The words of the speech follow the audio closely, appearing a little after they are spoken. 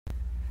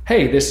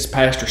Hey, this is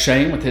Pastor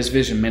Shane with His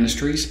Vision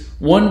Ministries.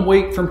 1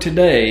 week from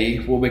today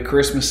will be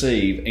Christmas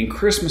Eve. And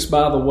Christmas,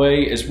 by the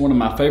way, is one of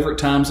my favorite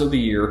times of the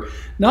year.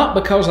 Not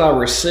because I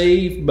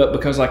receive, but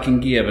because I can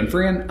give. And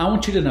friend, I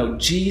want you to know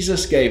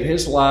Jesus gave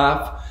His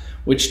life,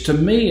 which to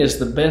me is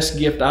the best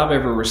gift I've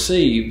ever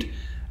received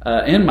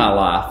in my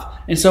life.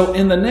 And so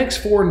in the next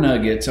 4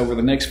 nuggets, over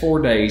the next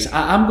 4 days,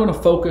 I'm going to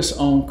focus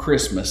on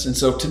Christmas. And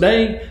so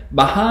today,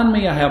 behind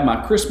me, I have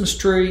my Christmas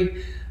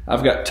tree.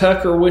 I've got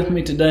Tucker with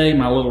me today,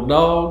 my little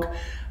dog.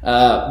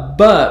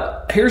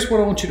 But here's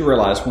what I want you to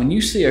realize. When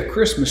you see a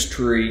Christmas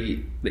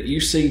tree, that you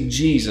see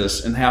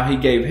Jesus and how He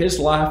gave His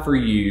life for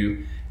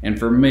you and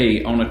for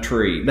me on a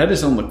tree. That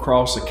is on the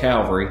cross of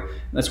Calvary.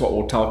 That's what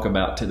we'll talk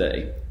about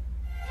today.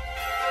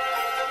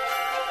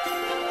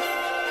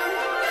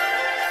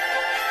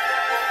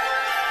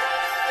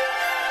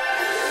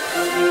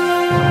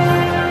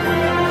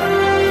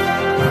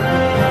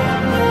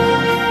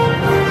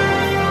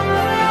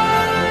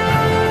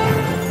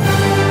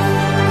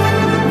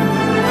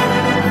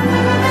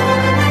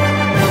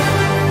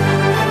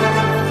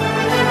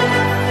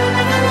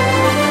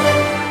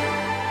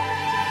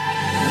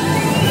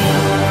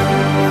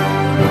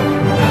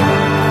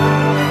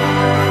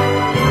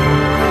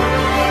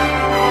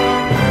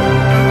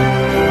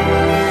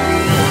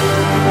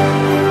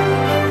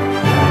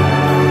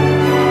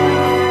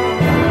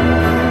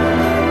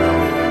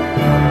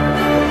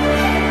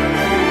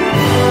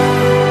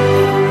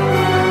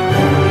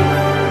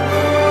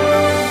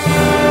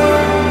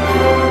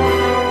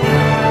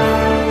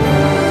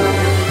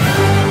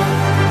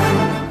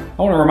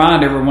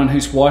 Remind everyone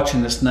who's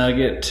watching this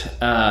nugget,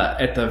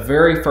 at the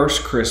very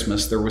first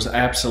Christmas, there was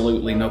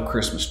absolutely no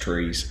Christmas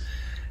trees.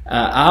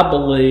 I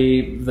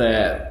believe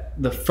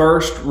that the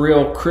first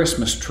real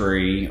Christmas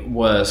tree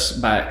was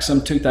back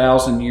some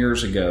 2,000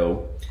 years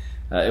ago.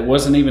 It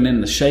wasn't even in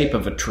the shape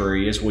of a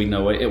tree as we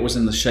know it. It was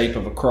in the shape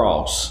of a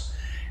cross.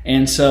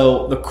 And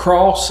so the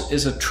cross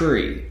is a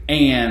tree.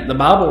 And the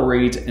Bible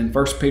reads in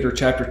 1 Peter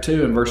chapter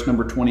 2 and verse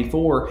number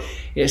 24,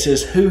 it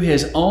says, who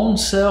His own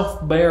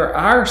self bare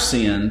our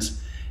sins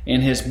in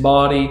His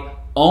body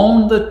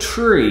on the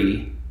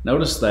tree,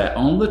 notice that,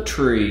 on the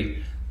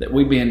tree, that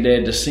we being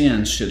dead to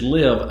sins should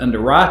live unto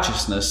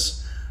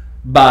righteousness.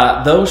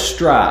 By those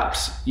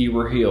stripes you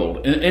were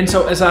healed. And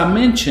so as I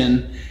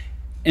mentioned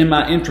in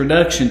my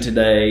introduction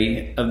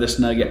today of this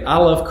nugget, I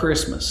love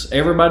Christmas.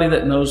 Everybody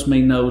that knows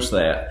me knows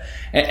that.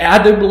 And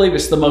I do believe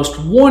it's the most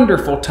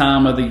wonderful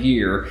time of the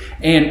year.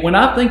 And when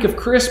I think of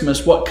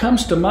Christmas, what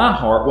comes to my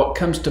heart, what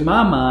comes to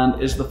my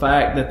mind is the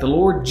fact that the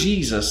Lord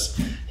Jesus,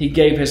 He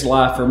gave His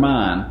life for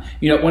mine.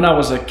 You know, when I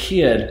was a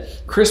kid,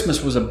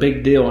 Christmas was a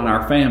big deal in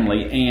our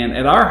family. And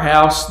at our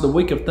house, the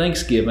week of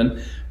Thanksgiving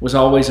was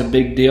always a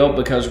big deal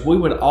because we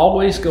would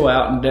always go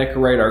out and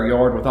decorate our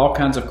yard with all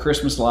kinds of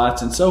Christmas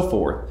lights and so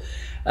forth.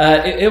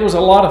 It was a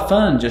lot of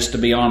fun, just to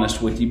be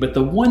honest with you. But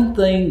the one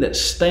thing that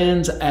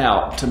stands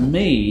out to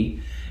me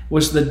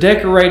was the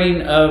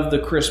decorating of the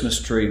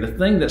Christmas tree. The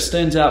thing that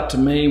stands out to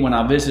me when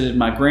I visited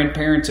my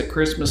grandparents at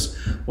Christmas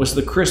was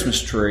the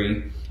Christmas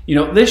tree. You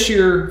know, this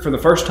year, for the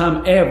first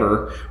time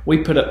ever, we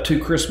put up 2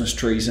 Christmas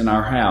trees in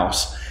our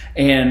house.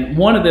 And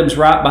one of them's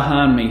right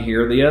behind me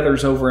here. The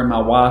other's over in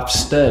my wife's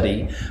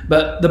study.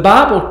 But the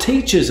Bible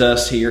teaches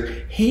us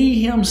here,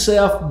 He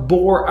Himself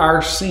bore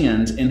our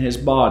sins in His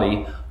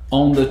body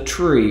on the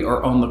tree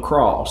or on the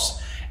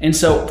cross. And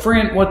so,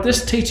 friend, what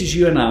this teaches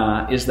you and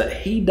I is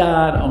that He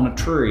died on a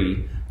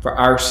tree for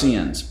our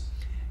sins.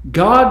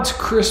 God's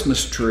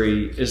Christmas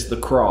tree is the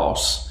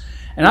cross.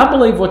 And I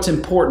believe what's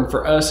important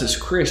for us as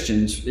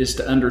Christians is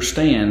to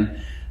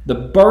understand the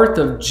birth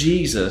of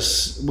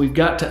Jesus. We've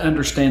got to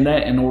understand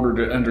that in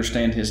order to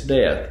understand His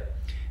death.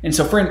 And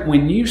so, friend,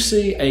 when you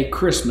see a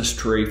Christmas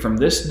tree from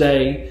this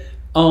day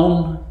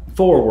on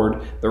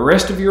forward, the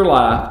rest of your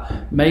life,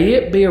 may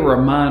it be a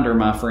reminder,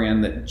 my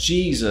friend, that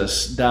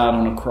Jesus died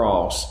on a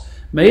cross.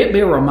 May it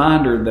be a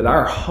reminder that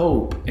our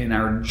hope and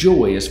our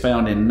joy is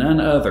found in none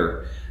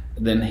other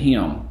than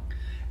Him.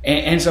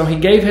 And so He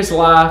gave His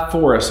life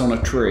for us on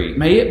a tree.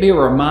 May it be a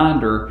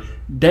reminder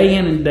day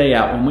in and day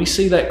out when we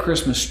see that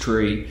Christmas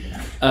tree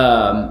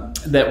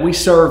that we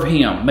serve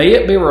Him. May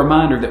it be a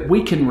reminder that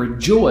we can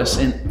rejoice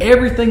in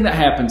everything that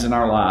happens in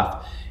our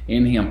life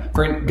in Him.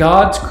 Friend,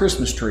 God's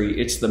Christmas tree,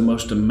 it's the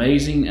most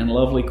amazing and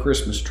lovely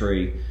Christmas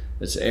tree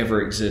that's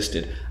ever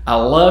existed. I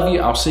love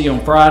you. I'll see you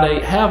on Friday.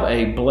 Have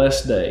a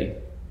blessed day.